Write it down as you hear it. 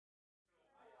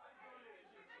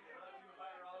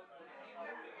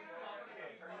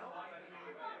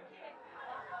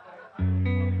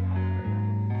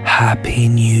Happy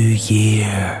New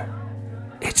Year.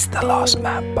 It's the Lost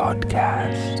Map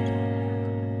Podcast.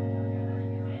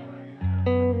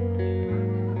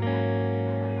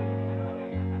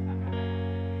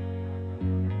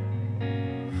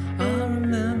 I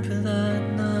remember that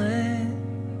night.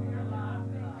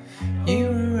 You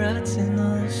were ratting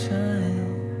on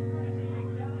shine,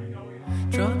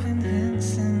 dropping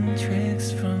hints and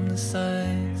tricks from the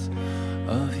sides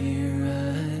of your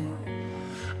eye.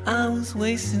 I was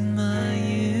wasting my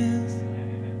youth,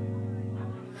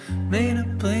 made a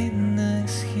blatant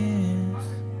excuse.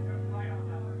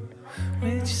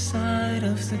 Which side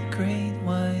of the great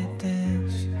white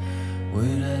ditch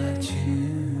would I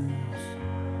choose?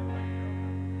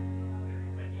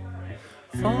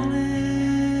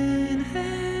 Falling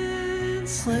and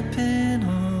slipping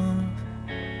off,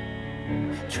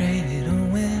 traded a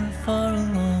win for a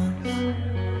loss.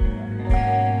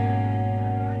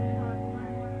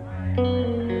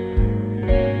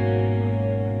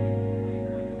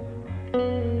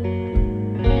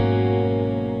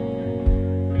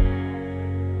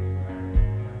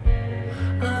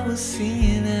 I was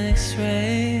seeing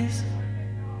X-rays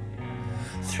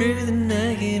through the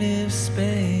negative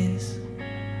space.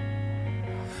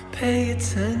 Pay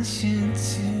attention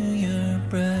to your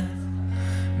breath,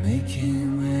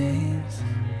 making waves.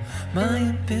 My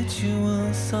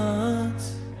habitual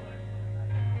thoughts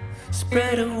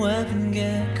spread a web and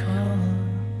get caught.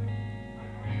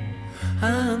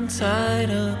 I'm tied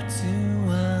up to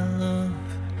our love,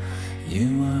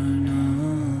 you are not.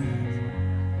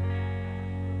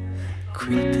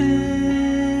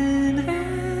 Creeping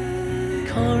in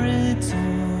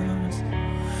corridors,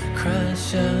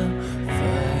 crash out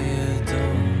fire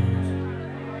doors.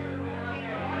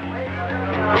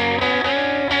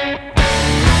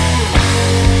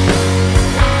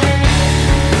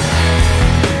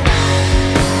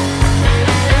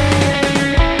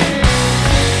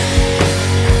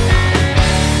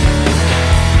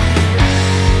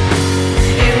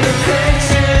 In the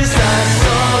pictures I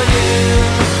saw you,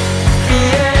 the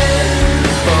end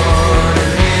born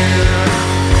anew.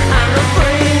 I'm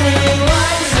afraid it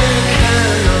lights a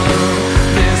candle.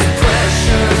 This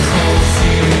pressure pulls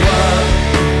you up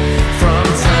from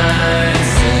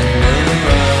times in the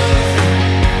rough.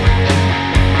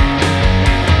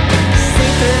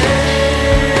 Sleeping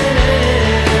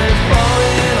and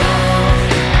falling off,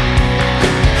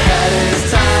 had its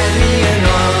tied me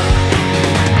enough.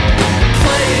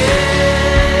 Playing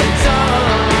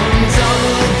dumb,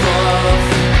 double bluff.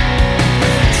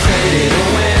 Traded a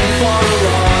win for a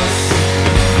loss.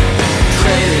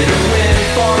 Traded a win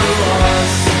for a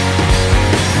loss.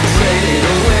 Traded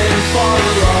a win for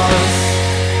a loss.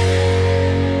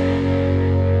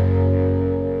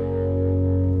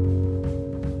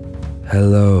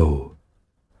 Hello.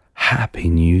 Happy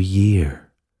New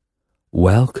Year.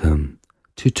 Welcome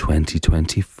to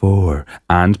 2024.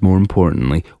 And more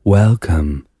importantly,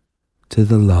 welcome to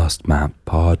the Lost Map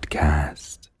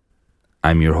Podcast.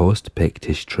 I'm your host,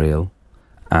 Pictish Trail,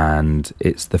 and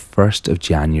it's the 1st of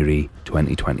January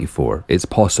 2024. It's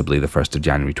possibly the 1st of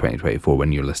January 2024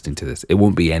 when you're listening to this. It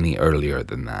won't be any earlier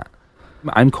than that.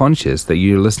 I'm conscious that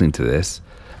you're listening to this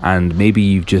and maybe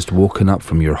you've just woken up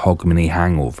from your hogmanay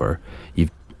hangover.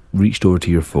 You've reached over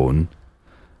to your phone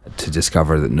to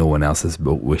discover that no one else has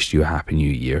wished you a Happy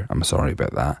New Year. I'm sorry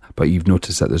about that. But you've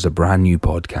noticed that there's a brand new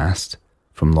podcast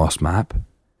from Lost Map.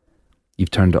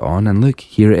 You've turned it on and look,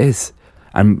 here it is.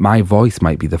 And my voice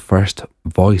might be the first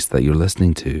voice that you're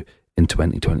listening to in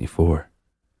 2024.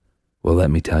 Well,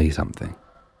 let me tell you something.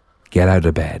 Get out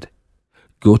of bed.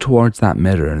 Go towards that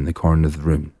mirror in the corner of the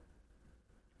room.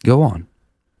 Go on.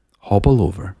 Hobble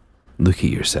over. Look at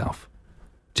yourself.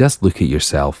 Just look at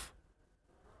yourself.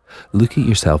 Look at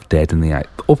yourself dead in the eye.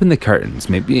 Open the curtains.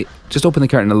 Maybe just open the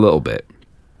curtain a little bit.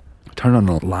 Turn on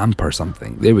a lamp or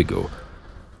something. There we go.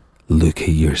 Look at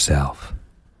yourself.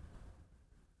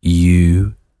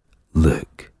 You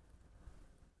look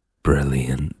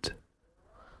brilliant.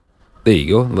 There you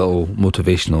go. A little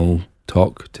motivational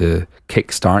talk to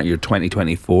kickstart your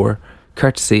 2024.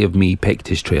 Courtesy of me,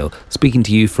 Pictish Trail, speaking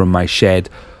to you from my shed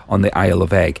on the Isle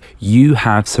of Egg. You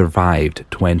have survived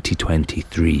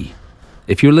 2023.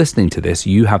 If you're listening to this,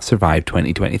 you have survived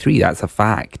 2023. That's a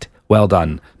fact. Well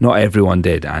done. Not everyone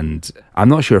did, and I'm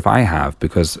not sure if I have,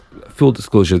 because, full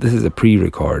disclosure, this is a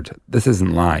pre-record. This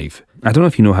isn't live. I don't know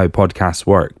if you know how podcasts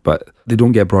work, but they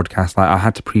don't get broadcast live. I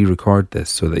had to pre-record this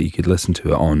so that you could listen to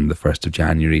it on the 1st of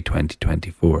January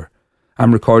 2024.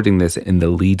 I'm recording this in the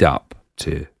lead up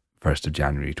to 1st of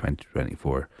January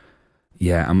 2024.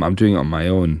 Yeah, I'm doing it on my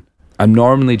own. I'm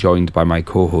normally joined by my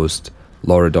co-host,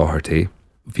 Laura Doherty,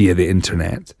 via the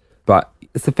internet. But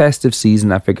it's the festive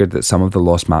season. I figured that some of the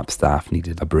Lost Map staff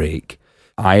needed a break.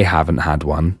 I haven't had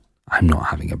one. I'm not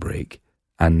having a break.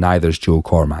 And neither's Joe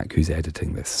Cormack, who's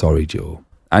editing this. Sorry, Joe.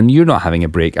 And you're not having a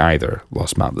break either,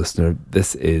 Lost Map listener.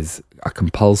 This is a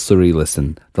compulsory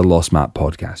listen, the Lost Map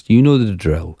podcast. You know the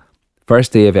drill.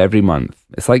 First day of every month.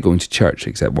 It's like going to church,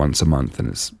 except once a month, and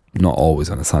it's not always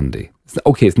on a Sunday.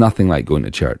 It's nothing like going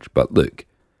to church, but look,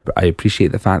 I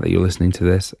appreciate the fact that you're listening to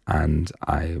this, and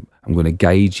I'm going to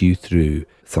guide you through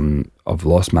some of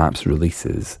Lost Map's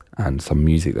releases and some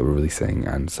music that we're releasing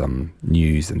and some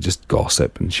news and just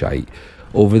gossip and shite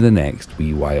over the next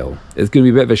wee while. It's going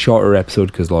to be a bit of a shorter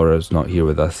episode because Laura's not here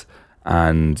with us,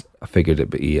 and I figured it'd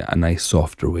be a nice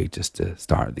softer way just to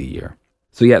start the year.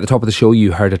 So yeah, at the top of the show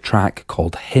you heard a track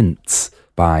called Hints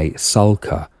by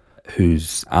Sulka,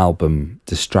 whose album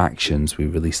Distractions we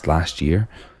released last year,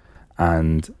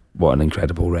 and what an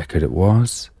incredible record it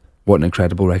was. What an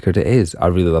incredible record it is. I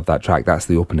really love that track. That's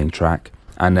the opening track.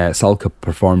 And Sulka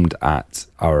performed at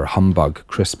our Humbug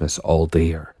Christmas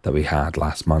all-dayer that we had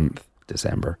last month,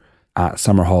 December, at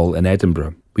Summer Hall in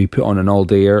Edinburgh. We put on an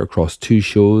all-dayer across 2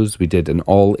 shows. We did an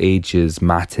all-ages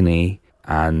matinee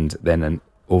and then an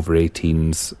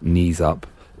over-18s knees up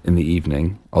in the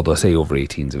evening. Although I say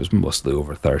over-18s, it was mostly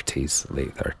over 30s,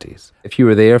 late 30s. If you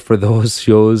were there for those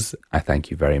shows, I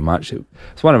thank you very much.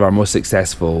 It's one of our most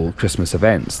successful Christmas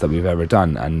events that we've ever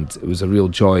done, and it was a real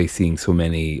joy seeing so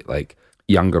many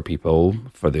younger people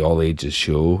for the all ages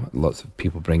show, lots of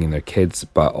people bringing their kids,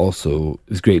 but also it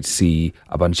was great to see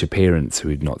a bunch of parents who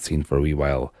we'd not seen for a wee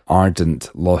while,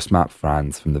 ardent Lost Map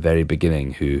fans from the very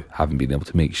beginning who haven't been able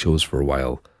to make shows for a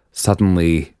while,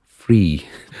 suddenly free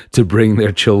to bring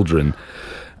their children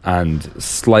and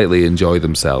slightly enjoy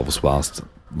themselves whilst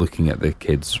looking at the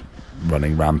kids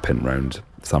running rampant round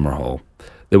Summer Hall.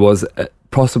 There was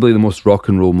possibly the most rock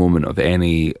and roll moment of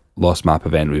any Lost Map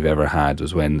event we've ever had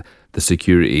was when the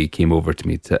security came over to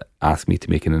me to ask me to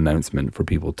make an announcement for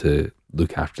people to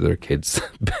look after their kids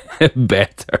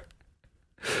better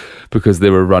because they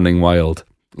were running wild.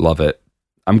 Love it.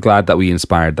 I'm glad that we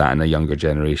inspired that in a younger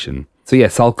generation. So yeah,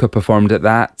 Sulka performed at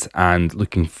that, and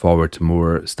looking forward to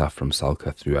more stuff from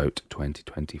Sulka throughout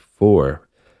 2024.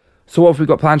 So what have we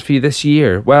got planned for you this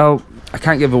year? Well, I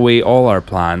can't give away all our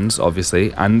plans,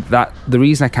 obviously, and that the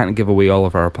reason I can't give away all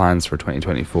of our plans for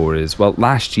 2024 is, well,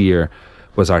 last year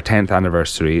was our 10th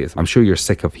anniversary, I'm sure you're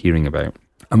sick of hearing about.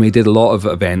 And we did a lot of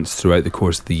events throughout the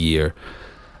course of the year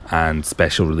and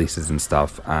special releases and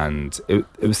stuff, and it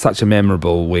was such a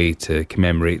memorable way to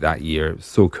commemorate that year. It was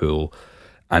so cool.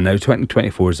 And now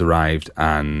 2024 has arrived,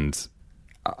 and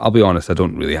I'll be honest, I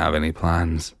don't really have any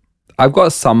plans. I've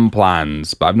got some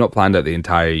plans, but I've not planned out the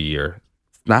entire year.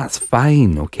 That's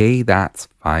fine, okay? That's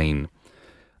fine.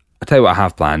 I'll tell you what I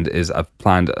have planned is I've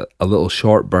planned a little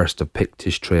short burst of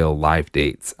Pictish Trail live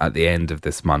dates at the end of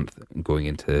this month, going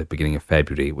into the beginning of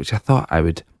February, which I thought I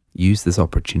would use this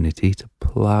opportunity to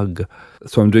plug.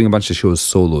 So I'm doing a bunch of shows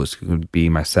solo. It's going to be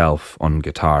myself on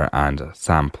guitar and a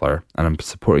sampler, and I'm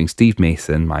supporting Steve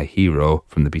Mason, my hero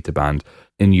from the Beta Band,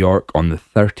 in York on the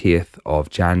 30th of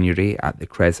January at the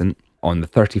Crescent. On the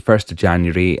 31st of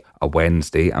January, a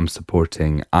Wednesday, I'm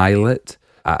supporting Islet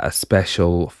at a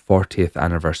special 40th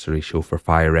anniversary show for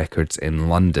Fire Records in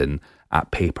London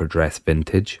at Paper Dress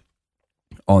Vintage.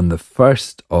 On the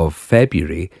 1st of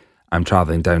February, I'm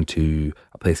travelling down to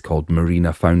a place called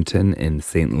Marina Fountain in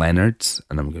St Leonard's,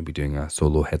 and I'm going to be doing a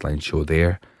solo headline show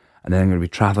there. And then I'm going to be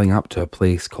travelling up to a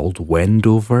place called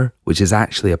Wendover, which is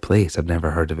actually a place, I've never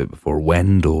heard of it before,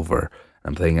 Wendover.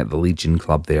 I'm playing at the Legion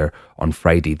Club there on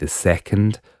Friday the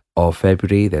 2nd of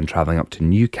February, then travelling up to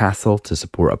Newcastle to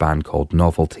support a band called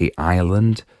Novelty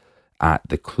Island at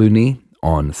the Cluny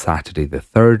on Saturday the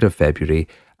 3rd of February,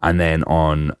 and then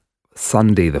on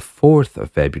Sunday the 4th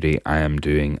of February I am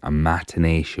doing a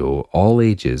matinee show, all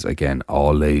ages, again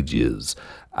all ages,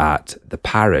 at the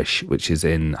Parish, which is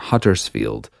in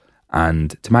Huddersfield,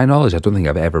 and to my knowledge I don't think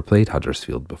I've ever played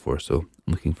Huddersfield before, so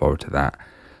I'm looking forward to that.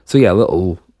 So yeah, a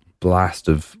little blast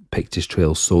of Pictish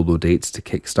Trail solo dates to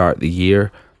kickstart the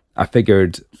year. I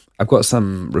figured I've got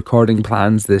some recording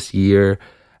plans this year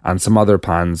and some other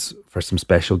plans for some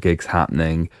special gigs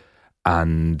happening,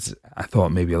 and I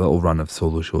thought maybe a little run of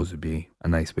solo shows would be a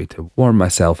nice way to warm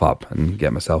myself up and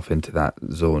get myself into that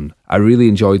zone. I really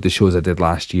enjoyed the shows I did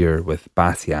last year with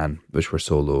Bastian, which were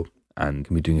solo, and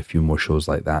can be doing a few more shows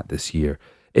like that this year.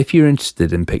 If you're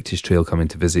interested in Pictish Trail coming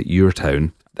to visit your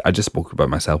town, I just spoke about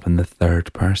myself in the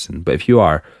third person, but if you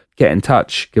are, get in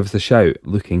touch, give us a shout,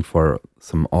 looking for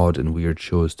some odd and weird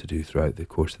shows to do throughout the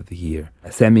course of the year.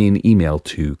 Send me an email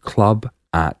to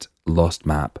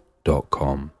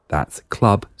club@lostmap.com. That's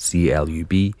club,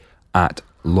 CLUB,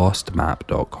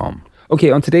 lostmap.com.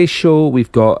 Okay, on today's show,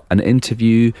 we've got an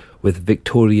interview with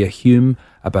Victoria Hume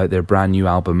about their brand new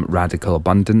album Radical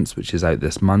Abundance, which is out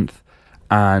this month.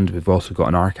 And we've also got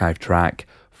an archive track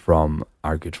from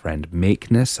our good friend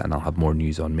Makeness, and I'll have more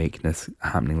news on Makeness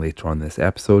happening later on this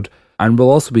episode. And we'll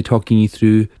also be talking you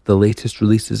through the latest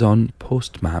releases on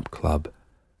Postmap Club.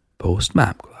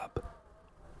 Postmap Club?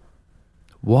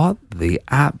 What the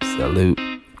absolute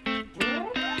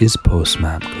is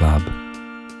Postmap Club?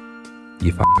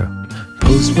 You fucker.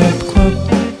 Postmap Club,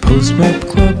 Postmap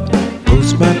Club,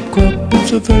 Postmap Club,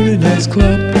 it's a very nice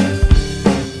club.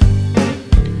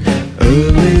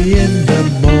 Early in the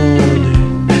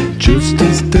morning, just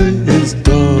as day is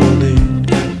dawning,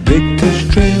 Victor's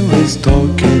Trail is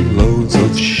talking loads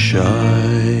of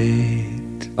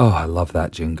shite. Oh, I love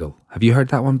that jingle. Have you heard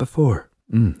that one before?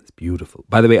 It's beautiful.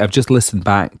 By the way, I've just listened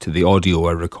back to the audio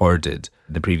I recorded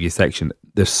in the previous section.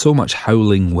 There's so much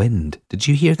howling wind. Did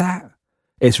you hear that?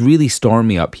 It's really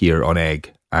stormy up here on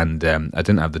Egg, and I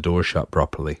didn't have the door shut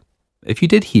properly. If you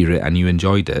did hear it and you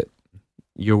enjoyed it,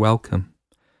 you're welcome.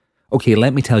 Okay,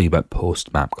 let me tell you about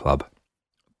Postmap Club.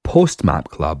 Postmap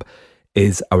Club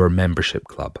is our membership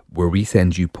club where we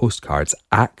send you postcards,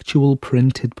 actual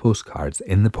printed postcards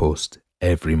in the post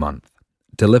every month,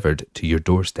 delivered to your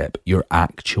doorstep, your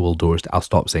actual doorstep. I'll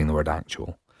stop saying the word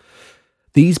actual.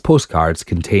 These postcards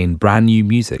contain brand new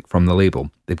music from the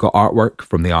label. They've got artwork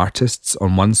from the artists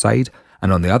on one side,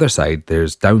 and on the other side,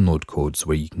 there's download codes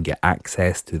where you can get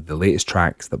access to the latest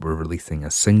tracks that we're releasing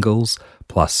as singles,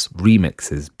 plus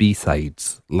remixes,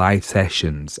 B-sides, live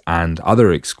sessions, and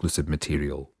other exclusive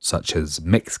material, such as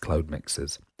Mixcloud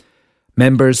mixes.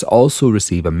 Members also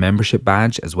receive a membership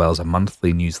badge as well as a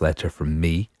monthly newsletter from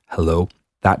me. Hello.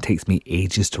 That takes me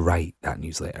ages to write, that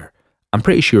newsletter. I'm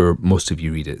pretty sure most of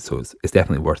you read it, so it's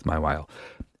definitely worth my while.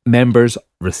 Members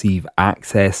receive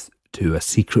access to a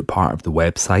secret part of the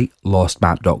website,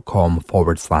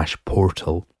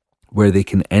 lostmap.com/portal, where they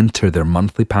can enter their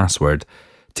monthly password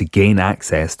to gain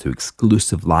access to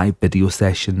exclusive live video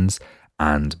sessions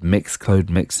and Mixcloud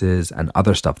mixes and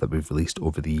other stuff that we've released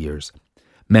over the years.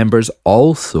 Members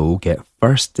also get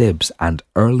first dibs and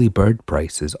early bird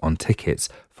prices on tickets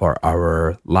for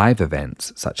our live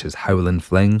events such as Howlin'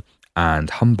 Fling and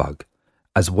Humbug,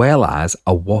 as well as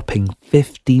a whopping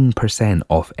 15%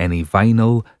 off any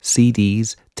vinyl,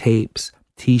 CDs, tapes,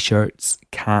 t-shirts,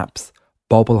 caps,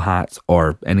 bobble hats,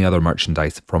 or any other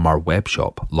merchandise from our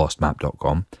webshop,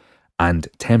 lostmap.com, and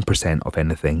 10% off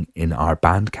anything in our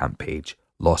Bandcamp page,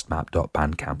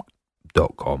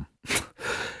 lostmap.bandcamp.com.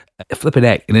 Flippin'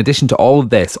 heck. In addition to all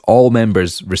of this, all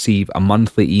members receive a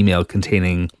monthly email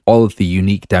containing all of the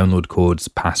unique download codes,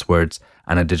 passwords,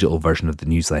 and a digital version of the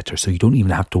newsletter, so you don't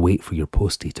even have to wait for your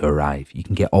postie to arrive. You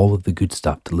can get all of the good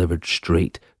stuff delivered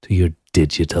straight to your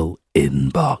digital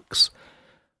inbox.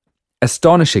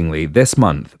 Astonishingly, this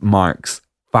month marks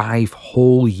 5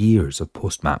 whole years of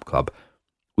Postmap Club.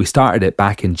 We started it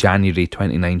back in January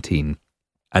 2019,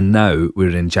 and now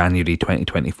we're in January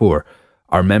 2024.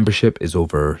 Our membership is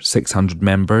over 600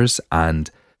 members,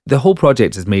 and the whole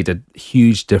project has made a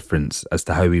huge difference as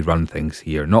to how we run things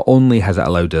here. Not only has it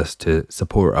allowed us to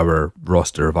support our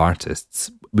roster of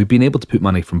artists, we've been able to put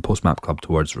money from Postmap Club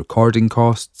towards recording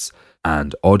costs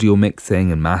and audio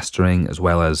mixing and mastering, as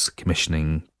well as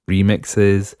commissioning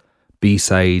remixes,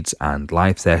 B-sides and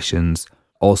live sessions.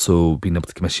 Also being able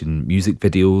to commission music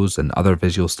videos and other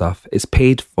visual stuff. It's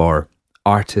paid for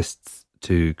artists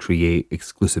to create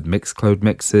exclusive Mixcloud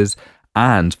mixes,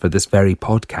 and for this very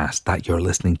podcast that you're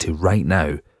listening to right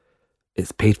now,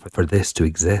 it's paid for this to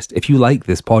exist. If you like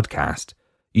this podcast,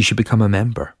 you should become a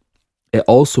member. It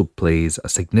also plays a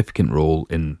significant role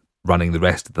in running the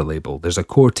rest of the label. There's a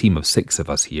core team of 6 of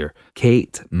us here: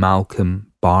 Kate,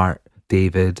 Malcolm, Bart,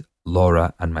 David,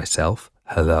 Laura, and myself.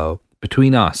 Hello.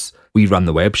 Between us, we run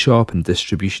the web shop and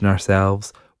distribution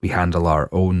ourselves. We handle our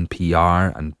own PR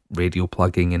and radio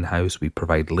plugging in-house. We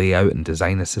provide layout and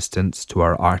design assistance to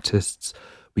our artists.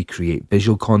 We create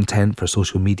visual content for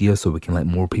social media so we can let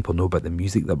more people know about the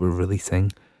music that we're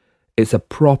releasing. It's a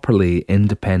properly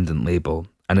independent label,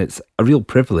 and it's a real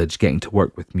privilege getting to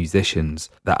work with musicians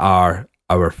that are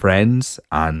our friends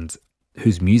and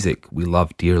whose music we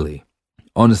love dearly.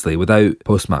 Honestly, without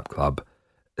Postmap Club,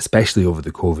 especially over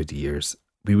the COVID years,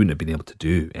 we wouldn't have been able to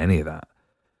do any of that.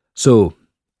 So,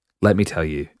 let me tell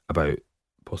you about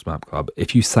Postmap Club.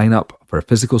 If you sign up for a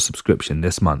physical subscription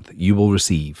this month, you will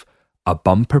receive a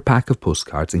bumper pack of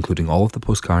postcards, including all of the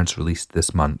postcards released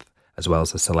this month, as well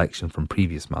as a selection from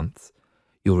previous months.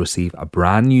 You'll receive a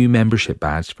brand new membership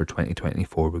badge for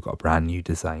 2024. We've got a brand new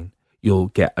design. you'll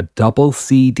get a double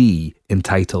CD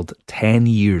entitled 10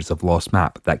 Years of Lost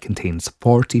Map that contains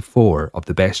 44 of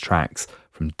the best tracks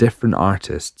from different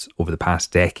artists over the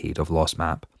past decade of Lost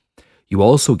Map. You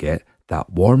also get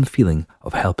that warm feeling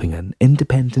of helping an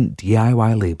independent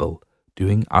DIY label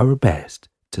doing our best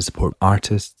to support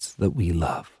artists that we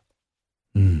love.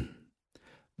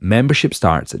 Membership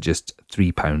starts at just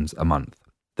 £3 a month.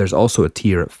 There's also a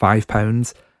tier at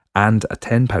 £5 and a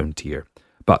 £10 tier.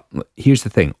 But here's the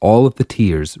thing, all of the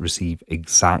tiers receive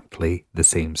exactly the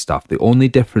same stuff. The only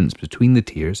difference between the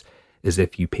tiers is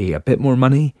if you pay a bit more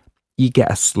money, you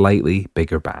get a slightly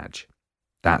bigger badge.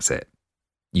 That's it.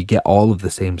 You get all of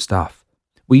the same stuff.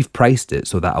 We've priced it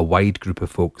so that a wide group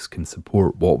of folks can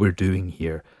support what we're doing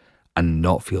here and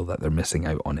not feel that they're missing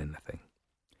out on anything.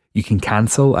 You can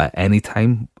cancel at any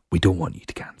time. We don't want you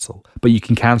to cancel, but you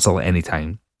can cancel at any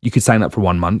time. You could sign up for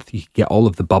 1 month. You could get all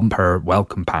of the bumper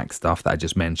welcome pack stuff that I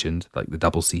just mentioned, like the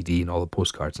double CD and all the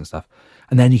postcards and stuff.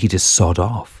 And then you could just sod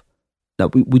off. Now,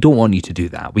 we don't want you to do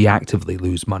that. We actively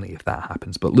lose money if that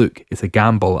happens. But look, it's a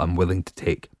gamble I'm willing to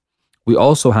take. We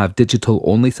also have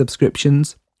digital-only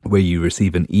subscriptions where you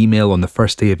receive an email on the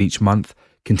first day of each month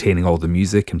containing all the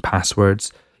music and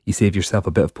passwords. You save yourself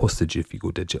a bit of postage if you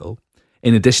go digital.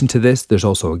 In addition to this, there's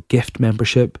also a gift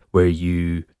membership where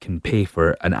you can pay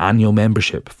for an annual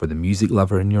membership for the music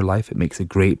lover in your life. It makes a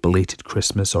great belated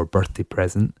Christmas or birthday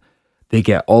present. They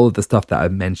get all of the stuff that I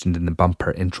mentioned in the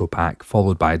bumper intro pack,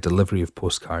 followed by a delivery of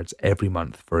postcards every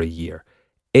month for a year.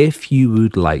 If you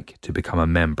would like to become a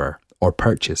member or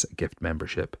purchase a gift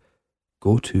membership,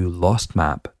 go to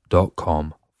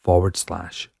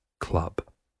lostmap.com/club.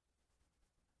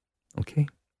 Okay?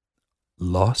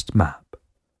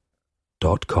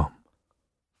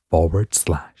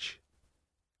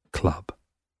 lostmap.com/club.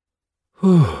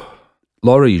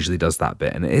 Laura usually does that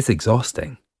bit and it is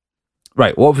exhausting.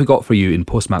 Right, what have we got for you in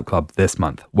Postmap Club this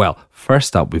month? Well,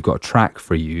 first up, we've got a track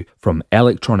for you from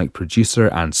electronic producer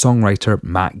and songwriter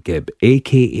Matt Gibb,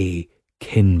 aka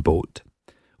Kinboat.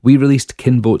 We released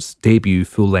Kinboat's debut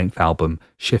full-length album,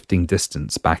 Shifting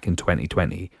Distance, back in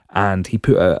 2020, and he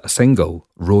put out a single,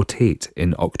 Rotate,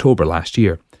 in October last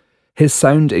year. His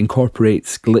sound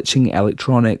incorporates glitching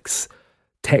electronics,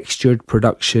 textured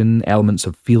production, elements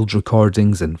of field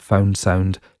recordings and found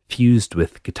sound, fused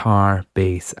with guitar,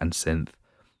 bass and synth.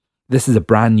 This is a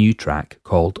brand new track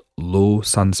called Low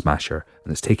Sun Smasher,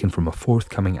 and it's taken from a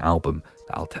forthcoming album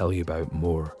that I'll tell you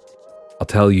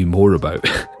more about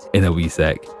in a wee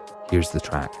sec. Here's the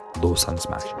track, Low Sun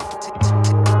Smasher.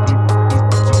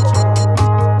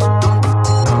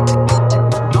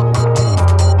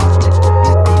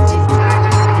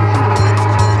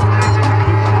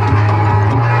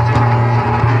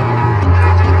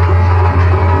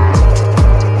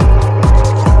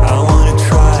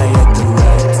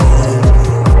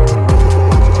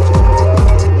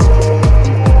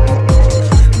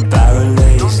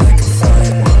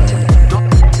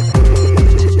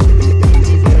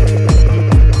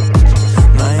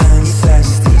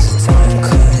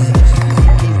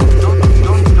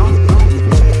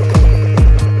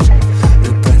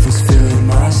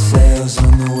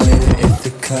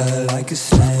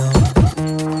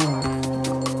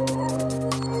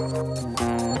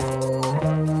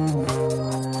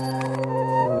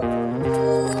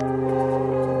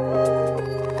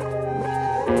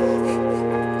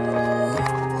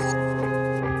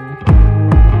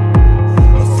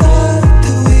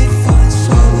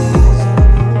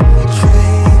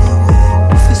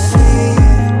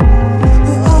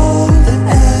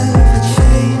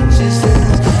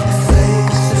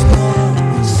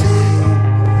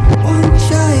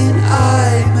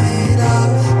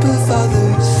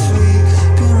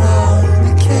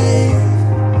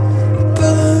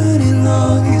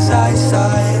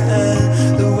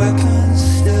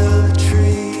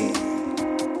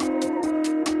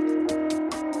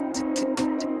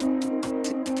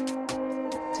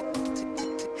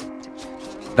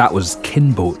 That was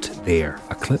Kinboat there,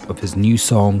 a clip of his new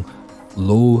song,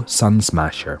 Low Sun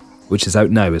Smasher, which is out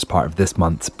now as part of this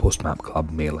month's Postmap Club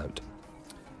mail-out.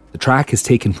 The track is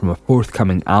taken from a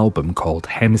forthcoming album called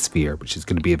Hemisphere, which is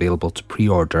going to be available to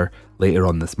pre-order later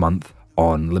on this month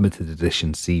on limited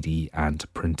edition CD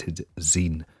and printed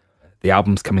zine. The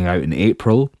album's coming out in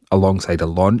April alongside a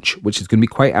launch, which is going to be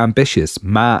quite ambitious.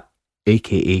 Matt,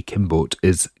 aka Kinboat,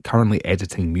 is currently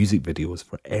editing music videos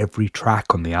for every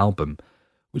track on the album,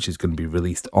 which is going to be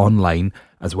released online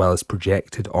as well as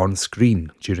projected on screen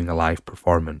during a live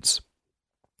performance.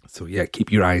 So yeah,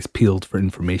 keep your eyes peeled for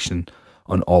information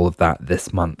on all of that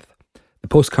this month. The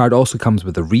postcard also comes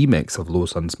with a remix of Low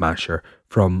Sun Smasher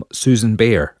from Susan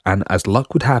Baer, and as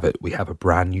luck would have it, we have a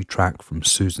brand new track from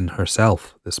Susan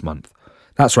herself this month.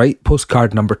 That's right,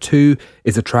 postcard number 2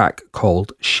 is a track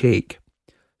called Shake.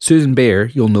 Susan Baer,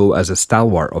 you'll know as a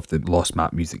stalwart of the Lost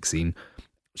Map music scene.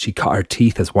 She cut her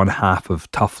teeth as one half of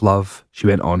Tough Love. She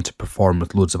went on to perform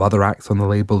with loads of other acts on the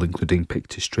label, including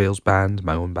Pictish Trails Band,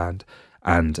 my own band,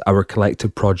 and our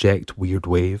collective project, Weird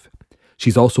Wave.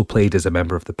 She's also played as a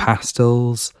member of the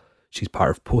Pastels. She's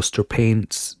part of Poster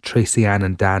Paints, Tracy Ann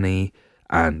and Danny,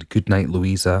 and Goodnight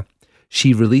Louisa.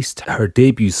 She released her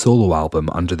debut solo album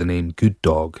under the name Good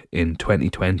Dog in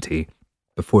 2020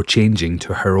 before changing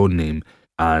to her own name.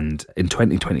 And in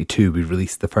 2022, we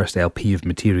released the first LP of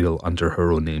material under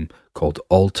her own name called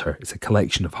Alter. It's a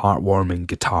collection of heartwarming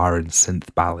guitar and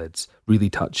synth ballads, really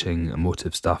touching,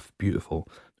 emotive stuff, beautiful.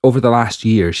 Over the last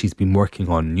year, she's been working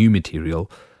on new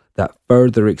material that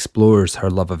further explores her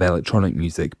love of electronic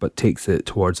music, but takes it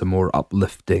towards a more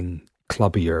uplifting,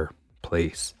 clubbier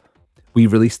place. We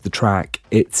released the track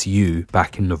It's You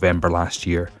back in November last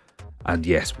year. And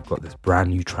yes, we've got this brand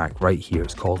new track right here.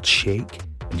 It's called Shake,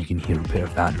 and you can hear a bit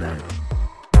of that now.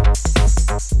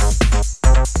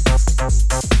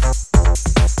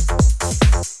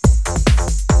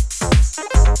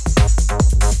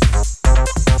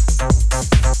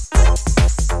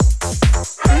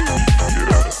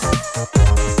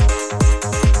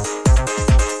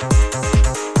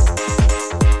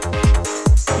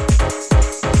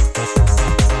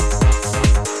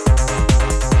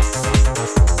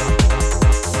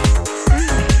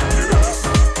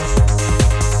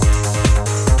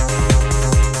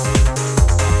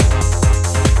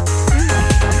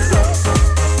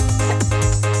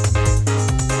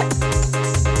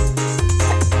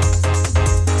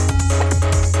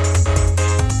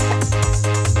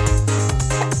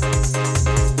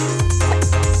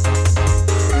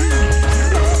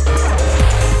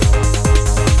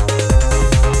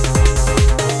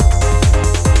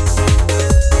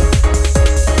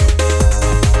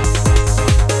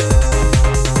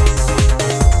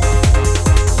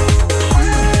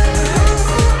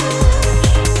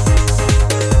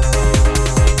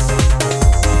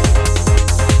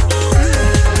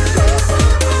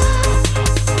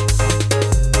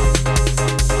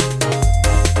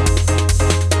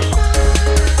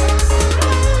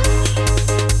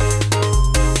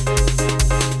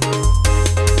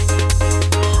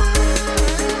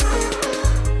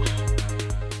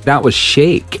 That was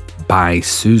Shake by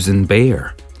Susan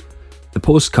Baer. The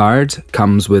postcard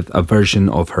comes with a version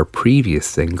of her previous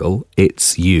single,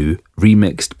 It's You,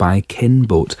 remixed by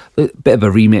Kinboat. A bit of a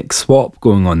remix swap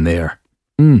going on there.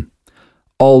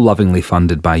 All lovingly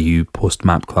funded by you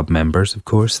Post-Map Club members, of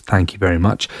course. Thank you very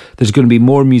much. There's going to be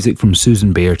more music from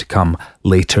Susan Baer to come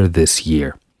later this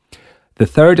year. The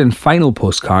third and final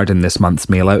postcard in this month's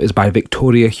mail-out is by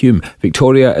Victoria Hume.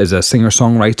 Victoria is a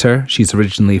singer-songwriter. She's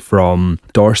originally from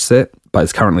Dorset, but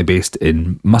is currently based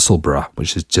in Musselburgh,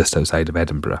 which is just outside of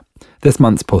Edinburgh. This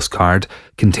month's postcard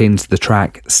contains the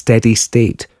track Steady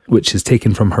State, which is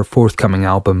taken from her forthcoming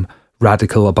album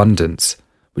Radical Abundance,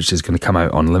 which is going to come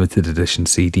out on limited edition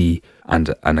CD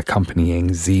and an accompanying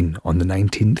zine on the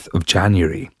 19th of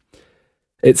January.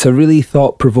 It's a really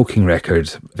thought-provoking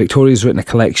record. Victoria's written a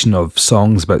collection of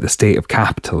songs about the state of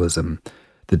capitalism,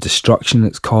 the destruction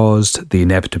it's caused, the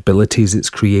inevitabilities it's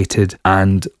created,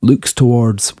 and looks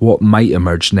towards what might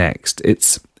emerge next.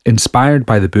 It's inspired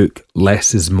by the book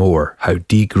Less is More, How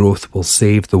Degrowth Will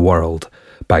Save the World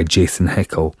by Jason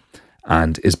Hickel,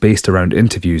 and is based around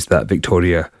interviews that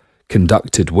Victoria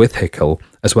conducted with Hickel,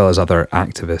 as well as other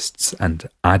activists and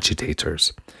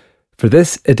agitators. For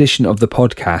this edition of the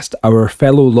podcast, our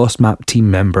fellow Lost Map team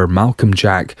member Malcolm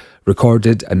Jack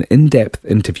recorded an in-depth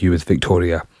interview with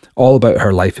Victoria, all about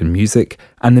her life in music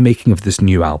and the making of this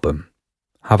new album.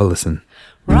 Have a listen.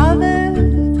 Rather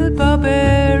the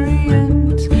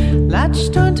barbarians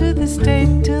latched onto the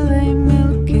state till they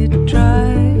milk it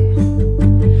dry.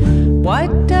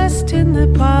 White dust in the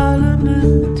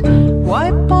parliament,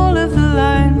 wipe all of the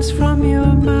lines from your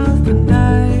mouth and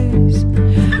eyes.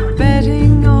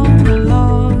 Betting on the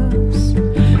loss,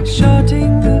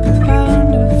 shorting the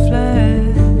pound of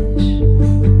flesh.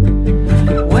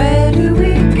 Where do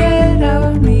we get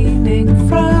our meaning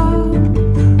from?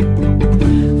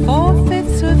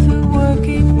 4/5 of the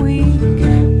working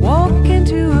week, walk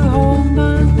into a home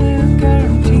under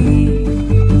guarantee.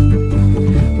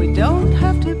 We don't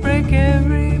have to break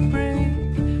every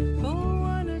brick, pull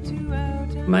 1 or 2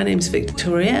 out. My name's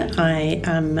Victoria. I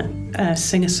am a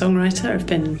singer-songwriter. I've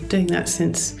been doing that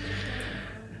since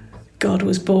God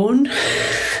was born.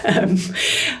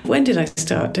 When did I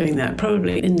start doing that?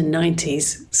 Probably in the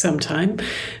 90s sometime.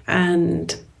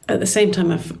 And at the same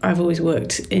time, I've always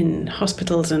worked in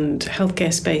hospitals and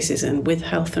healthcare spaces and with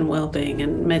health and well-being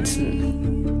and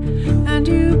medicine. And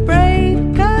you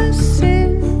break us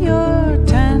in your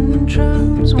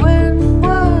tantrums when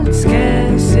what's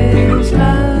scarce is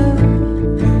love.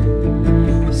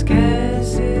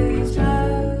 Scarce is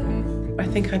love. I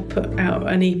think I put out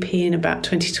an EP in about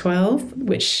 2012,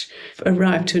 which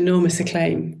arrived to enormous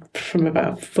acclaim from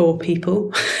about 4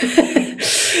 people.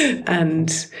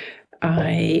 And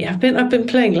I've been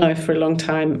playing live for a long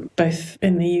time, both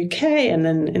in the UK and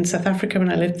then in South Africa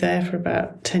when I lived there for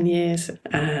about 10 years.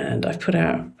 And I've put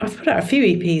out a few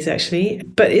EPs actually,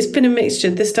 but it's been a mixture.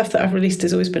 The stuff that I've released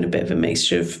has always been a bit of a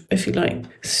mixture of, if you like,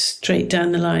 straight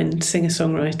down the line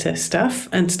singer-songwriter stuff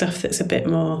and stuff that's a bit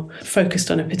more focused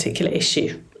on a particular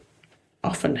issue,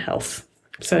 often health.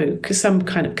 So, because some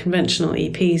kind of conventional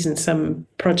EPs and some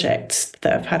projects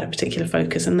that have had a particular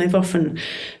focus, and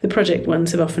the project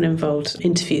ones have often involved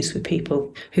interviews with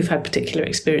people who've had particular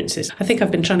experiences. I think I've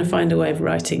been trying to find a way of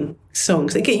writing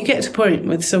songs. You get to a point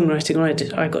with songwriting, or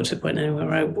I got to a point now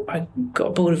where I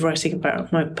got bored of writing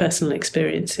about my personal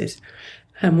experiences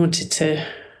and wanted to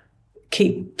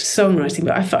keep songwriting.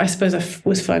 But I suppose I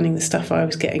was finding the stuff I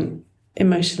was getting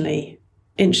emotionally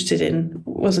interested in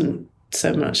wasn't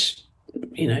so much,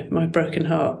 my broken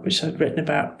heart, which I've written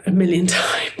about a million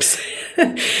times.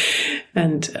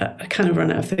 And I kind of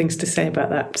run out of things to say about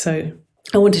that. So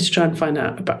I wanted to try and find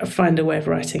a way of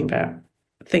writing about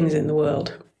things in the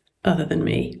world other than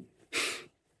me.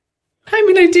 I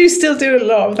mean, I do still do a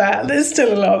lot of that. There's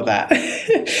still a lot of that.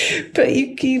 But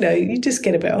you just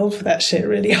get a bit old for that shit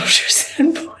really after a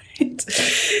certain point.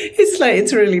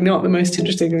 It's really not the most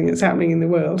interesting thing that's happening in the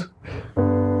world.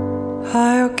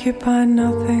 I occupy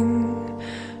nothing.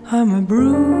 I'm a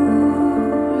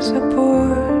bruise, a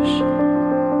Porsche.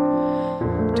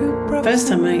 First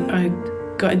time I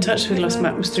got in touch with Lost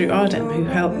Map was through Ardem, who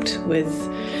helped with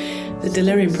the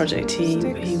Delirium project. He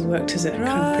worked as a kind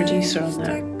of producer on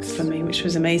that for me, which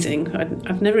was amazing.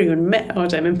 I've never even met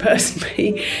Ardem in person, but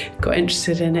he got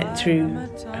interested in it through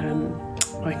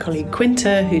my colleague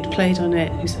Quinta, who'd played on it,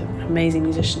 who's an amazing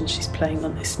musician. She's playing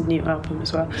on this new album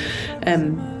as well.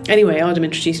 Anyway, Ardem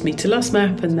introduced me to Lost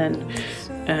Map, and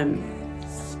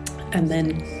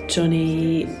then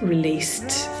Johnny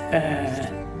released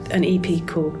an EP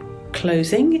called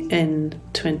Closing in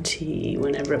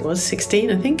 16,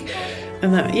 I think.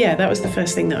 And that was the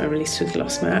first thing that I released with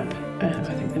Lost Map. I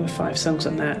think there were 5 songs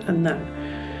on that, and that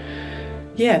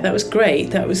was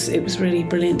great. It was really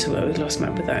brilliant to work with Lost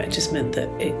Map with that. It just meant that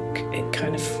it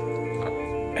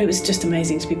was just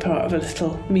amazing to be part of a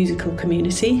little musical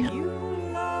community.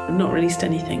 I've not released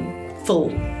anything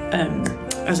full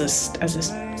as a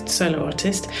solo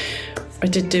artist. I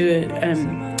did do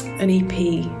an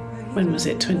EP. When was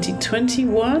it?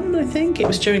 2021, I think. It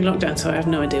was during lockdown, so I have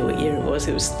no idea what year it was.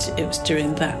 It was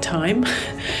during that time.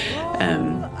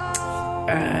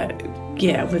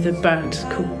 With a band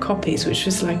called Copies, which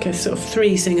was like a sort of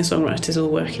 3 singer-songwriters all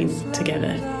working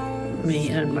together. Me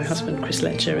and my husband, Chris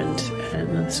Ledger, and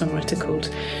another songwriter called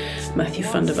Matthew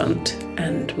Funderbunt.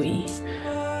 And we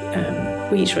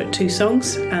each wrote 2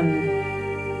 songs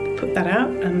and put that out.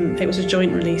 And it was a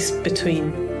joint release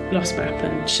between Lost Map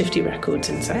and Shifty Records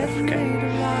in South Africa.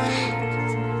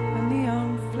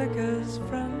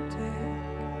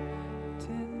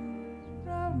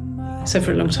 So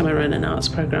for a long time I ran an arts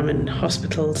programme in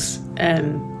hospitals,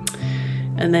 and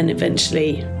then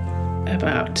eventually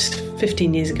about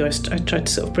 15 years ago I tried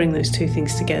to sort of bring those 2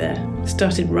 things together.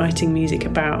 Started writing music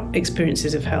about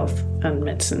experiences of health and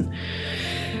medicine.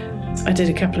 I did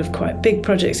a couple of quite big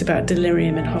projects about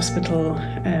delirium in hospital,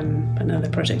 another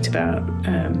project about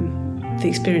the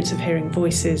experience of hearing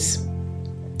voices.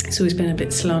 It's always been a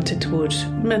bit slanted towards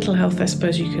mental health, I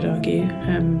suppose you could argue.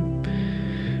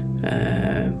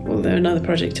 Although another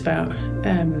project about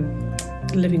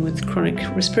living with chronic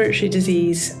respiratory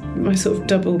disease. My sort of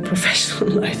double professional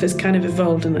life has kind of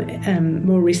evolved, and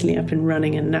more recently I've been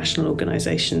running a national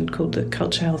organisation called the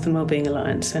Culture, Health and Wellbeing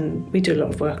Alliance, and we do a lot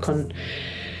of work on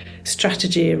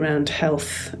strategy around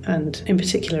health, and in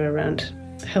particular around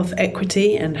health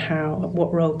equity and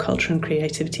what role culture and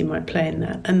creativity might play in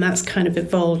that. And that's kind of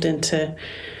evolved into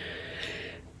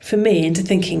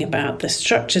thinking about the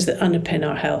structures that underpin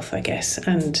our health, I guess.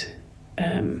 And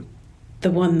the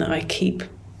one that I keep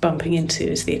bumping into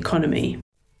is the economy.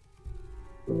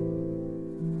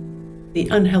 The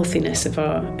unhealthiness of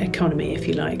our economy, if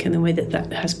you like, and the way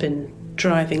that has been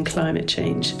driving climate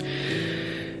change.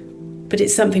 But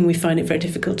it's something we find it very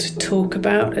difficult to talk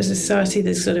about as a society.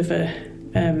 There's sort of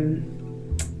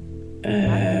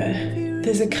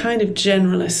there's a kind of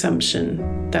general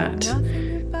assumption that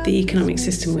the economic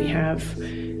system we have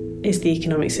is the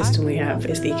economic system we have,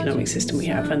 is the economic system we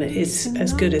have, and it is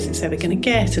as good as it's ever going to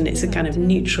get, and it's a kind of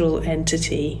neutral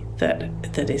entity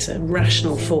that is a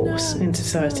rational force in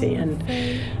society. And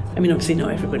I mean, obviously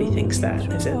not everybody thinks that.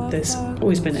 There's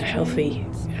always been a healthy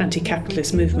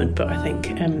anti-capitalist movement, but I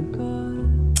think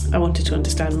I wanted to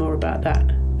understand more about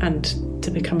that and to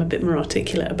become a bit more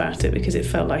articulate about it, because it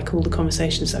felt like all the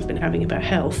conversations I've been having about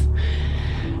health,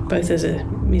 both as a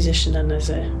musician and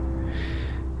as a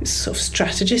sort of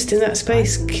strategist in that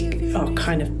space, are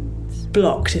kind of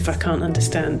blocked if I can't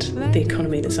understand the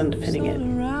economy that's underpinning it.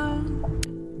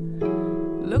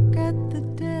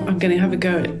 I'm going to have a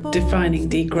go at defining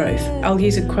degrowth. I'll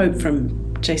use a quote from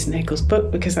Jason Hickel's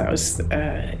book, because that was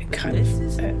kind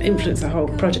of influenced the whole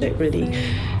project, really.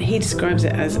 He describes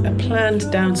it as a planned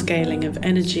downscaling of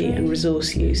energy and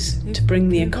resource use to bring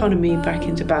the economy back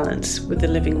into balance with the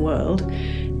living world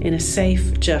in a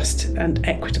safe, just and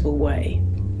equitable way.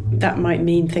 That might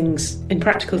mean things in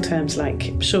practical terms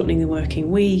like shortening the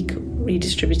working week,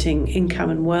 redistributing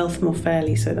income and wealth more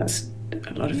fairly, so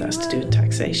a lot of that's to do with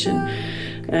taxation,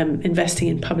 investing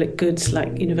in public goods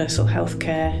like universal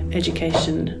healthcare,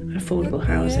 education, affordable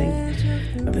housing.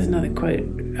 There's another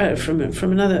quote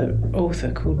from another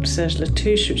author called Serge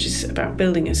Latouche, which is about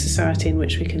building a society in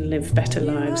which we can live better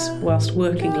lives whilst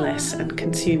working less and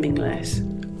consuming less.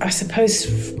 I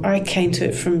suppose I came to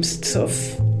it from sort of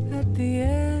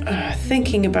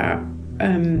thinking about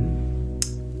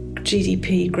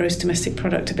GDP, gross domestic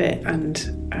product, a bit, and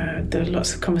there are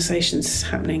lots of conversations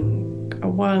happening a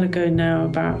while ago now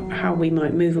about how we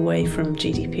might move away from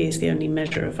GDP as the only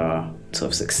measure of our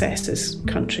sort of success as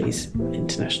countries,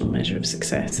 international measure of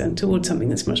success, and towards something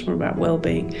that's much more about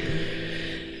well-being.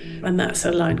 And that's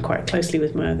aligned quite closely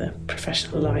with my other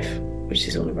professional life, which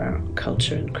is all about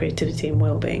culture and creativity and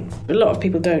well-being. A lot of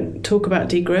people don't talk about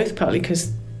degrowth, partly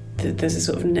because there's a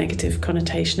sort of negative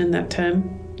connotation in that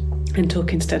term, and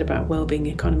talk instead about well-being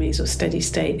economies or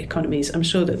steady-state economies. I'm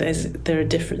sure that there are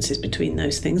differences between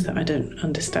those things that I don't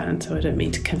understand, so I don't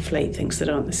mean to conflate things that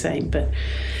aren't the same, but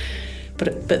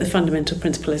the fundamental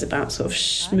principle is about sort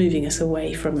of moving us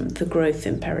away from the growth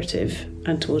imperative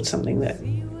and towards something that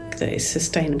is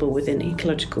sustainable within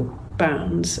ecological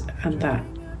bounds, and that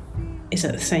is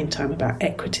at the same time about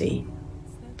equity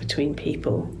between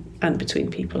people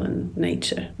and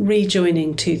nature.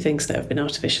 Rejoining two things that have been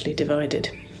artificially divided,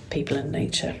 people and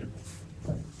nature.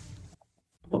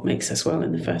 What makes us well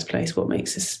in the first place? What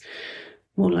makes us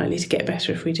more likely to get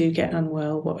better if we do get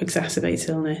unwell? What exacerbates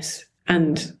illness?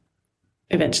 And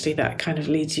eventually that kind of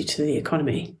leads you to the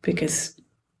economy, because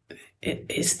it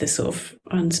is the sort of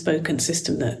unspoken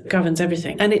system that governs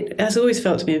everything. And it has always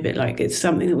felt to me a bit like it's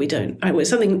something that we don't...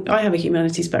 I have a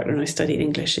humanities background. I studied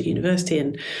English at university,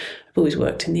 and I've always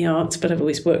worked in the arts, but I've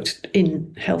always worked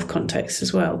in health contexts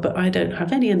as well. But I don't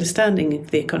have any understanding of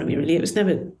the economy, really. It was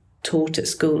never taught at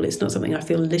school. It's not something I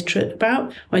feel literate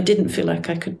about. I didn't feel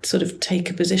like I could sort of take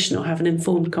a position or have an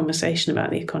informed conversation about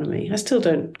the economy. I still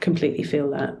don't completely feel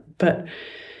that, but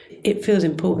it feels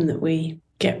important that we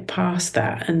get past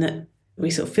that, and that we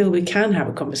sort of feel we can have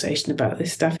a conversation about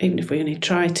this stuff, even if we only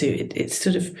try to. It's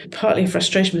sort of partly a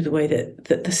frustration with the way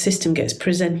that the system gets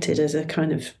presented as a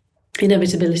kind of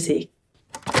inevitability.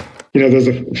 You know, there's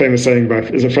a famous saying by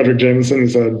Frederick Jameson who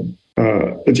said,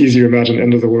 it's easier to imagine the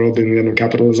end of the world than the end of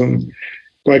capitalism.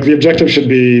 Like, the objective should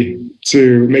be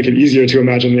to make it easier to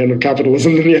imagine the end of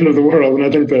capitalism than the end of the world. And I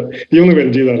think that the only way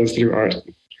to do that is through art.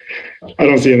 I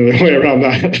don't see any way around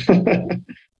that.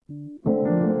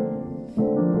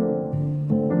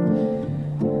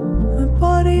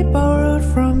 Body borrowed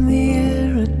from the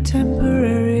air, a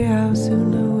temporary house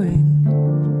in a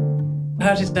wing.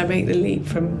 How did I make the leap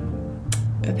from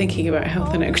thinking about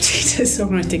health and equity to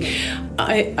songwriting?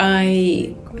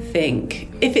 I think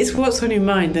if it's what's on your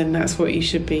mind, then that's what you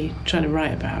should be trying to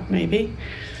write about, maybe.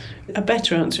 A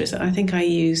better answer is that I think I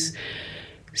use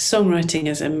songwriting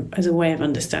as a way of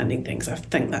understanding things. I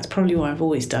think that's probably why I've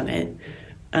always done it.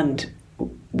 And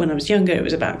when I was younger, it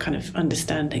was about kind of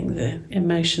understanding the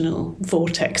emotional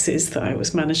vortexes that I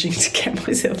was managing to get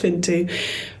myself into.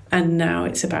 And now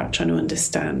it's about trying to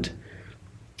understand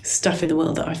stuff in the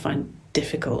world that I find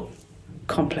difficult,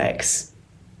 complex,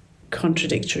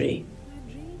 contradictory.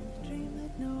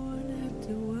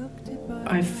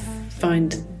 I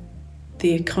find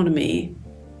the economy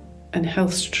and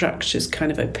health structures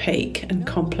kind of opaque and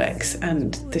complex,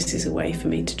 and this is a way for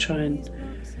me to try and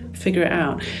figure it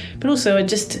out. But also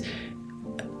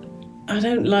I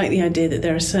don't like the idea that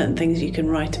there are certain things you can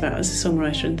write about as a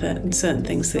songwriter and certain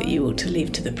things that you ought to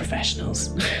leave to the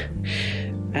professionals.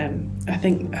 I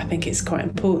think it's quite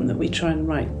important that we try and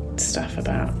write stuff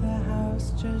about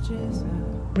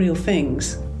real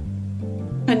things.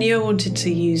 I knew I wanted to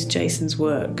use Jason's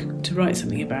work to write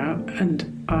something about,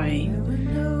 and I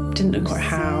didn't know quite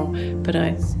how, but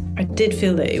I did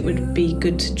feel that it would be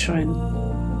good to try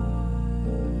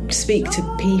and speak to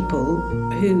people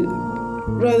who,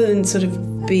 rather than sort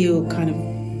of be all kind of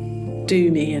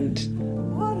doomy and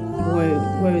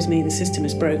woe is me, the system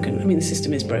is broken. I mean, the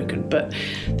system is broken, but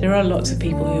there are lots of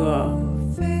people who are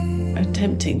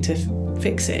attempting to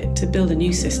fix it, to build a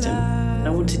new system. I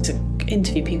wanted to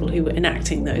interview people who were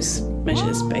enacting those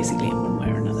measures, basically, in one way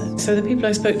or another. So the people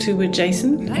I spoke to were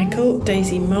Jason Eckel,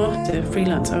 Daisy Mott, a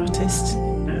freelance artist,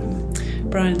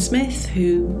 Brian Smith,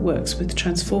 who works with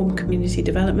Transform Community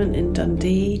Development in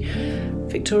Dundee,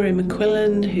 Victoria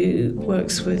McQuillan, who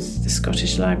works with the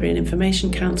Scottish Library and Information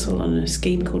Council on a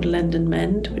scheme called Lend and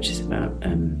Mend, which is about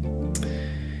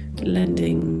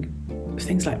lending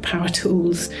things like power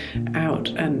tools out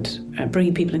and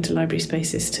bringing people into library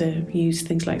spaces to use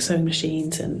things like sewing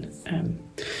machines and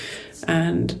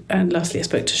lastly I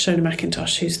spoke to Shona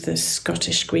McIntosh, who's the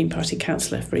Scottish Green Party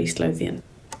councillor for East Lothian.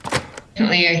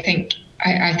 Definitely, I think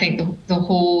the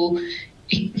whole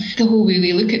way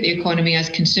we look at the economy as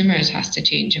consumers has to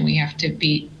change, and we have to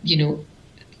be,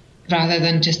 rather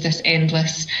than just this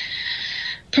endless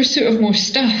pursuit of more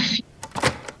stuff.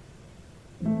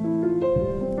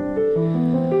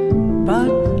 But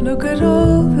look at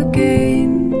all the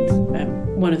gains.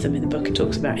 One of them in the book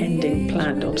talks about ending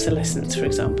planned obsolescence, for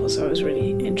example. So I was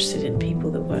really interested in people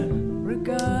that were,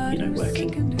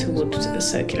 working towards a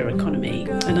circular economy.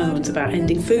 Another one's about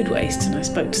ending food waste, and I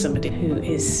spoke to somebody who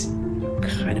is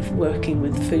kind of working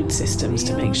with food systems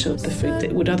to make sure the food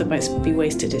that would otherwise be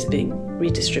wasted is being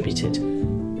redistributed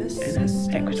in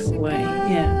an equitable way.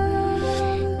 Yeah.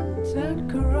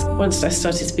 Once I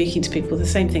started speaking to people, the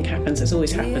same thing happens as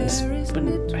always happens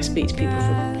when I speak to people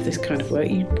for this kind of work.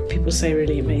 People say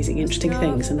really amazing, interesting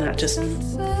things, and that just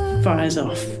fires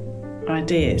off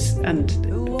ideas, and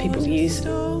people use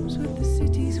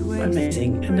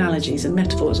amazing analogies and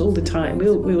metaphors all the time. We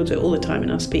all do it all the time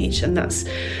in our speech, and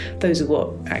those are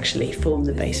what actually form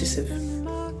the basis of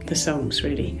the songs,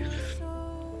 really.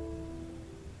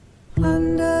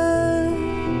 Under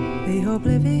the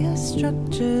oblivious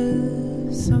structure,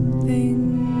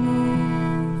 something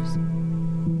moves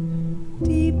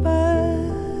deeper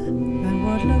than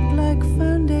what looked like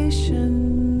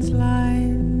foundations,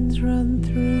 lines run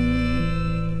through.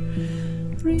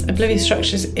 Oblivious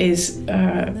Structures is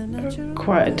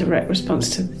quite a direct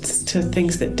response to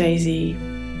things that Daisy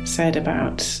said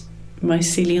about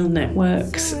mycelial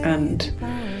networks and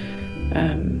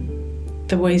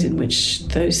the ways in which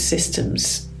those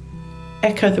systems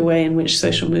echo the way in which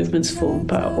social movements form,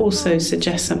 but also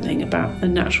suggest something about the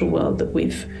natural world that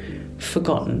we've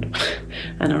forgotten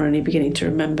and are only beginning to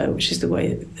remember, which is the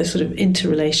sort of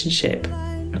interrelationship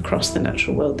across the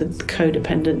natural world, the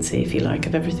codependency, if you like,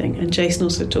 of everything. And Jason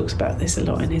also talks about this a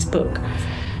lot in his book,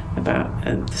 about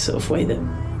the sort of way that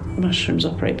mushrooms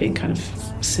operate being kind of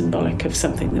symbolic of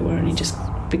something that we're only just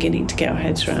beginning to get our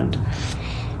heads around,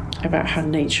 about how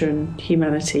nature and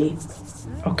humanity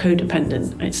are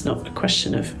codependent. It's not a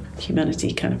question of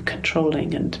humanity kind of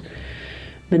controlling and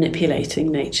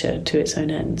manipulating nature to its own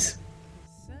ends.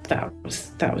 That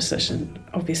was such an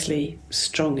obviously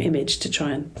strong image to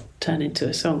try and turn into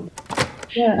a song.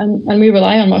 Yeah, and we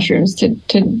rely on mushrooms to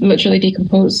literally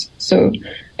decompose. So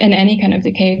in any kind of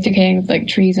decaying of like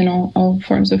trees and all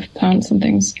forms of plants and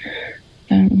things,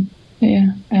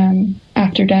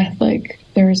 after death, like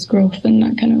there is growth and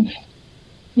that kind of,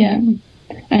 And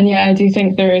I do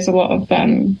think there is a lot of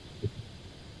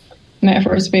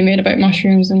metaphors to be made about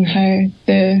mushrooms and how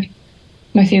the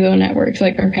mycelial networks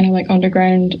like are kind of like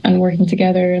underground and working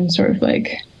together and sort of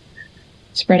like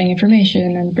spreading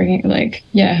information and bringing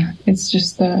it's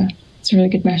just it's a really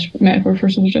good metaphor for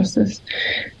social justice.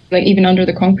 Like even under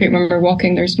the concrete when we're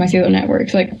walking, there's mycelial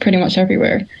networks like pretty much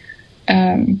everywhere,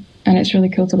 and it's really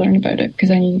cool to learn about it because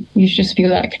then you just feel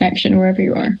that connection wherever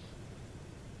you are.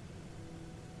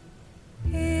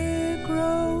 Here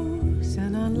grows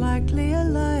an unlikely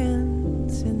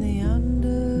alliance in the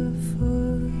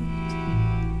underfoot.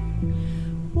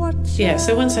 Yeah,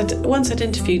 so once I'd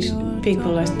interviewed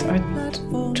people, I'd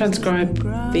transcribe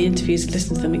the interviews,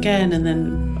 listen to them again, and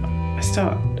then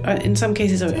in some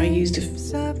cases I used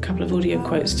a couple of audio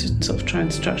quotes to sort of try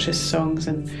and structure songs,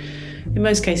 and in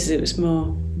most cases it was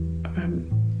more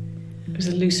it was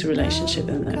a looser relationship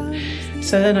than that.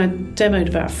 So then I demoed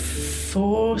about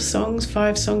 5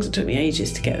 songs. It took me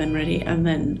ages to get them ready, and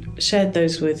then shared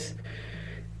those with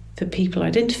the people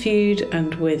I'd interviewed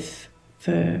and with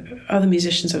the other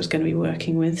musicians I was going to be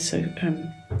working with. So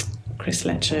Chris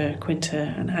Letcher,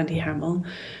 Quinta, and Andy Hamill,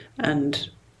 and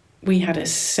we had a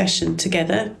session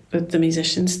together with the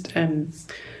musicians,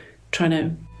 trying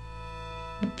to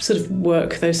sort of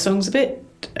work those songs a bit.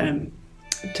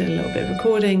 Did a little bit of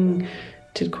recording,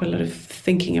 did quite a lot of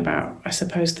thinking about, I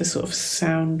suppose, the sort of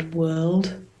sound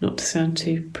world, not to sound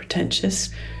too pretentious.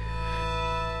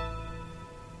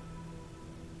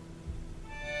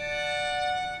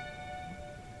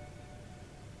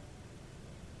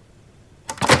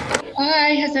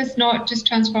 Why has this not just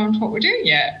transformed what we're doing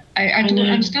yet? I don't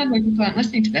understand why people aren't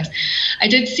listening to this. I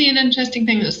did see an interesting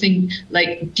thing that was saying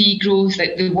like degrowth,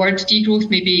 like the word degrowth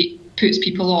maybe puts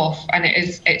people off, and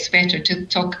it's better to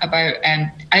talk about.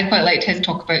 I quite liked his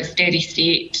talk about steady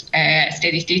state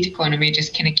economy,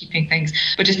 just kind of keeping things,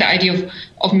 but just the idea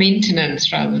of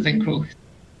maintenance rather than growth.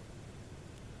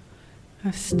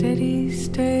 A steady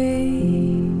state,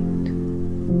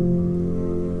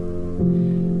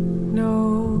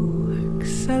 no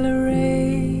acceleration.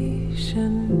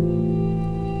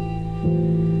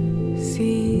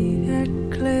 See that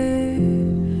cliff?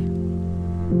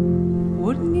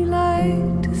 Wouldn't you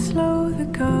like to slow the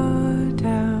car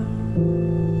down?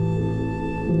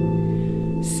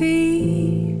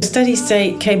 See. Steady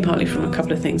state came partly from a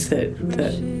couple of things that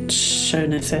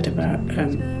Shona said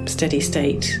about steady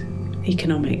state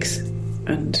economics,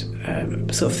 and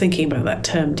sort of thinking about that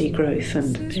term degrowth,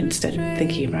 and instead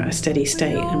thinking about a steady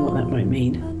state and what that might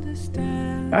mean.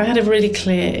 I had a really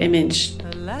clear image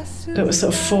that was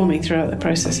sort of forming throughout the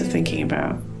process of thinking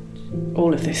about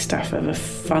all of this stuff of a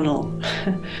funnel.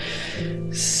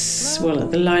 Well,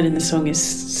 the line in the song is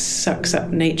sucks up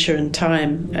nature and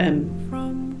time.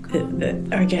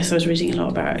 I guess I was reading a lot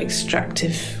about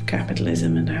extractive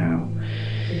capitalism and how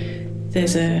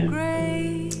there's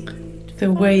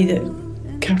the way that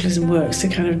capitalism works to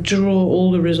kind of draw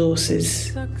all the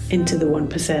resources into the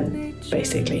 1%,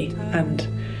 basically, and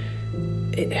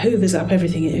it hoovers up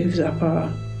everything. It hoovers up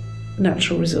our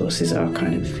natural resources, our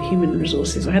kind of human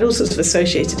resources. I had all sorts of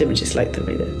associated images, like the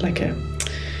way that,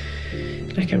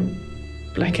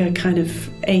 like a kind of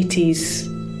 80s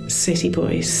city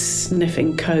boy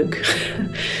sniffing coke,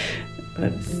 a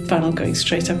funnel going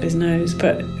straight up his nose,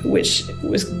 but which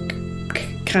was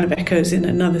kind of echoes in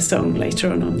another song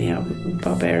later on the album,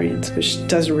 Barbarians, which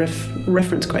does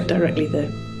reference quite directly the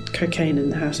cocaine in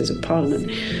the Houses of Parliament.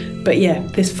 But yeah,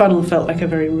 this funnel felt like a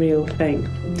very real thing.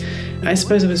 I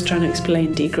suppose I was trying to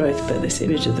explain degrowth, but this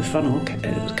image of the funnel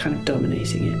was kind of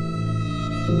dominating it.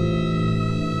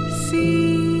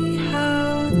 See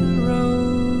how the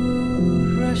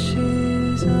road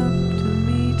rushes up to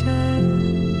meet us.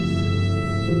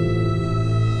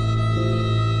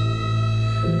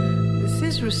 This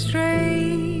is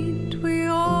restraint, we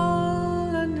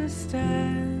all understand.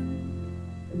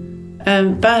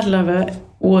 Bad Lover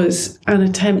was an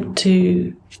attempt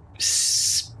to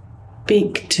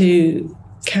speak to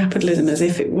capitalism as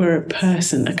if it were a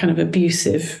person, a kind of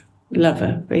abusive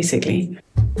lover, basically.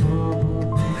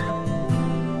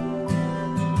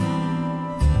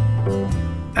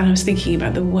 And I was thinking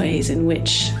about the ways in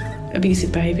which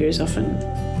abusive behaviour is often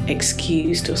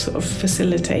excused or sort of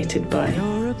facilitated by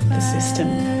the system.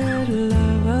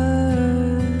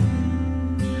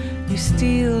 You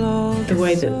steal all the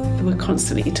way that we're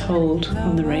constantly told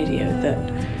on the radio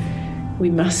that we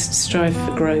must strive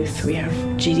for growth, we have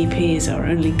GDP as our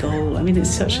only goal. I mean, it's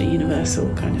such a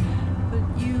universal kind of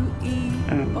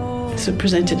sort of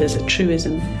presented as a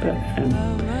truism,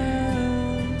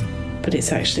 but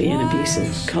it's actually an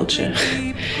abusive culture.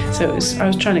 So I was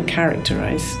trying to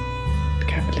characterise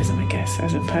capitalism, I guess,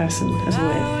 as a person, as a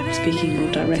way of speaking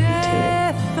more directly to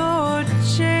it.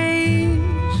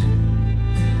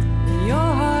 Your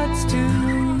heart's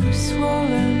too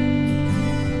swollen.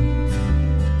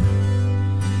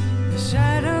 The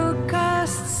shadow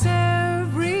casts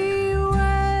everywhere.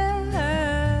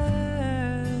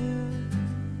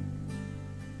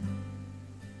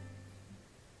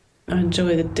 I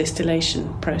enjoy the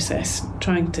distillation process,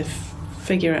 trying to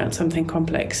figure out something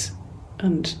complex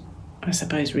and, I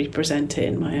suppose, represent it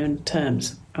in my own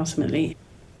terms, ultimately.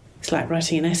 It's like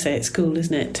writing an essay at school,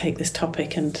 isn't it? Take this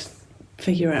topic and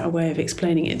figure out a way of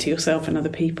explaining it to yourself and other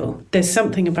people. There's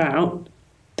something about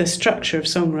the structure of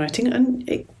songwriting, and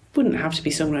it wouldn't have to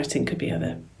be songwriting, could be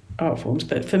other art forms,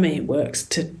 but for me it works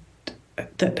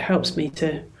that helps me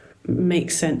to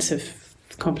make sense of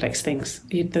complex things.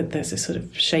 There's a sort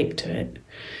of shape to it.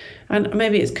 And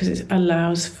maybe it's because it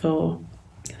allows for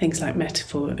things like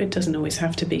metaphor. It doesn't always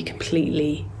have to be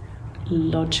completely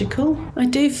logical. I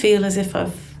do feel as if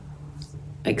I've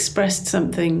expressed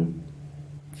something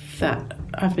that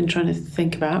I've been trying to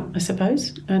think about, I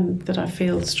suppose, and that I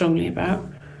feel strongly about.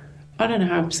 I don't know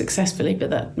how successfully, but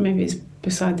that maybe is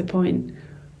beside the point.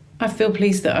 I feel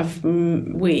pleased that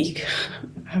we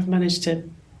have managed to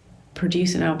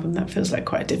produce an album that feels like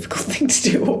quite a difficult thing to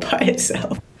do all by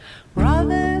itself.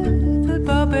 Rather the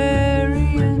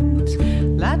barbarians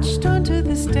latched onto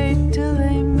the state till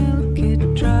they milk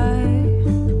it dry.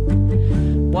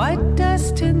 White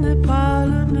dust in the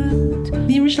parliament.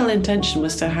 The original intention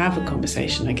was to have a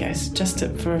conversation, I guess,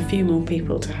 for a few more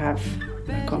people to have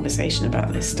a conversation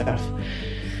about this stuff,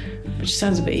 which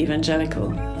sounds a bit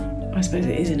evangelical. I suppose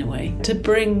it is in a way. To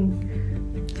bring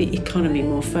the economy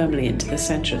more firmly into the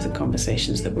centre of the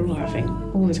conversations that we're all having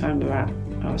all the time about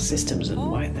our systems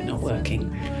and why they're not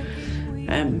working,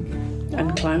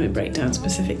 and climate breakdown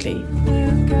specifically.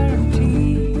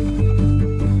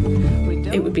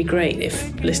 It would be great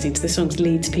if listening to the songs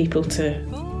leads people to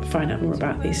find out more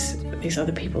about these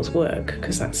other people's work,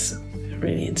 because that's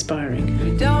really inspiring.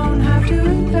 We don't have to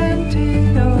invent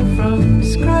it all from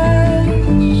scratch.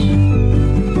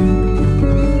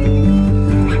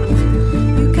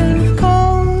 You can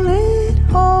call it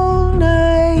all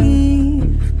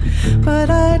naive, but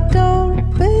I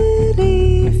don't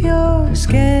believe your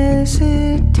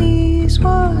scarcity's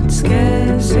what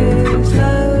scarce is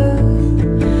love.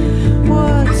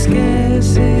 What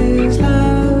scarce is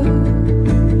love?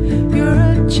 You're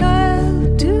a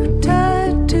child too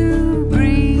tired to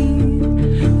breathe,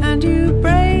 and you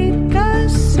break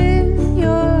us in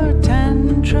your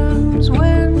tantrums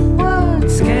when what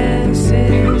scarce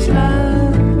is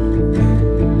love?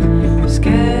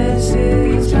 Scarce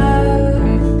is love.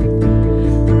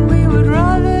 And we would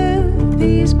rather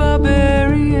these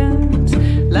barbarians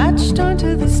latched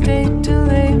onto the state till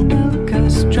they milk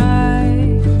us dry.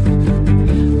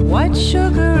 White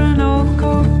sugar and old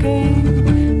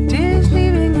cocaine, tears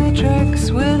leaving the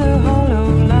tracks with a hollow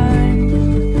line.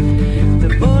 The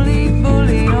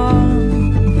bully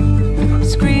on,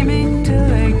 screaming till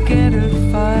they get a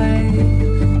fight.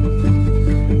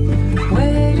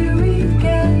 Where do we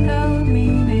get our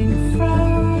meaning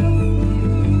from?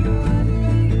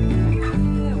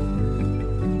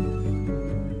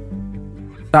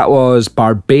 That was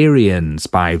Barbarians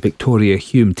by Victoria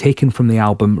Hume, taken from the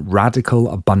album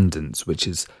Radical Abundance, which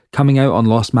is coming out on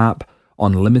Lost Map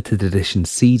on limited edition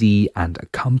CD and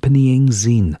accompanying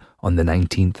zine on the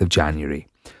 19th of January.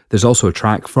 There's also a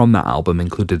track from that album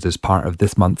included as part of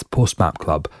this month's Postmap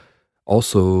Club.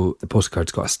 Also, the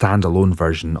postcard's got a standalone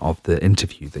version of the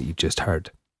interview that you've just heard.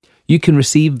 You can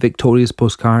receive Victoria's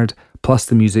postcard plus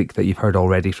the music that you've heard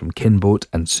already from Kinboat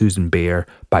and Susan Baer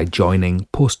by joining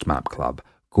Postmap Club.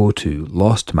 Go to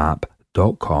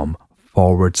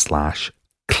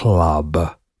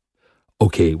lostmap.com/club.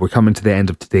 Okay, we're coming to the end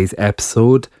of today's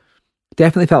episode.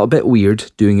 Definitely felt a bit weird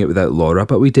doing it without Laura,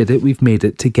 but we did it. We've made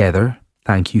it together.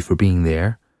 Thank you for being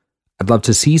there. I'd love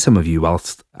to see some of you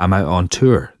whilst I'm out on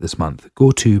tour this month.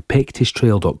 Go to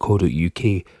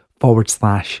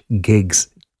pictistrail.co.uk/gigs,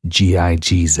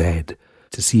 GIGZ,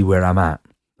 to see where I'm at.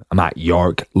 I'm at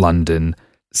York, London,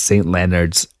 St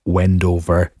Leonard's,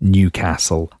 Wendover,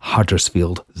 Newcastle,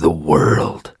 Huddersfield, the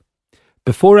world.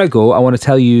 Before I go, I want to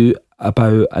tell you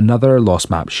about another Lost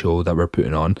Map show that we're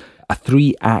putting on, a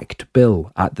 3-act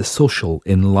bill at The Social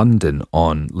in London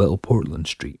on Little Portland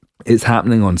Street. It's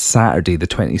happening on Saturday, the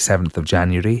 27th of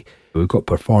January. We've got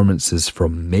performances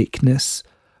from Makeness,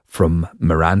 from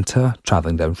Miranda,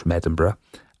 travelling down from Edinburgh,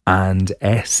 and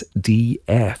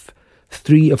SDF.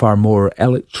 3 of our more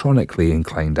electronically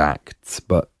inclined acts,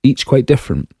 but each quite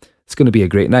different. It's going to be a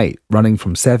great night. Running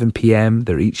from 7 p.m,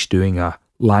 they're each doing a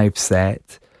live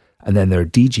set, and then they're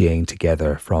DJing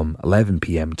together from 11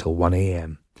 p.m. till 1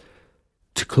 a.m.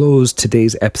 To close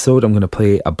today's episode, I'm going to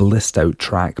play a blissed out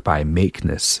track by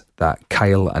Makeness that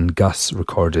Kyle and Gus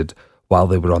recorded while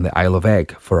they were on the Isle of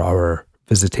Egg for our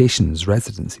Visitations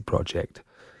residency project.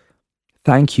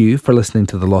 Thank you for listening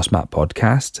to the Lost Map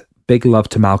podcast. Big love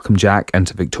to Malcolm Jack and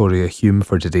to Victoria Hume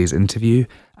for today's interview,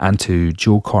 and to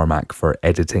Joe Cormack for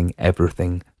editing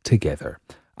everything together.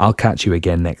 I'll catch you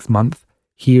again next month.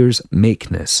 Here's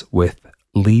Makeness with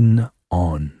Lean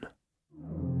On.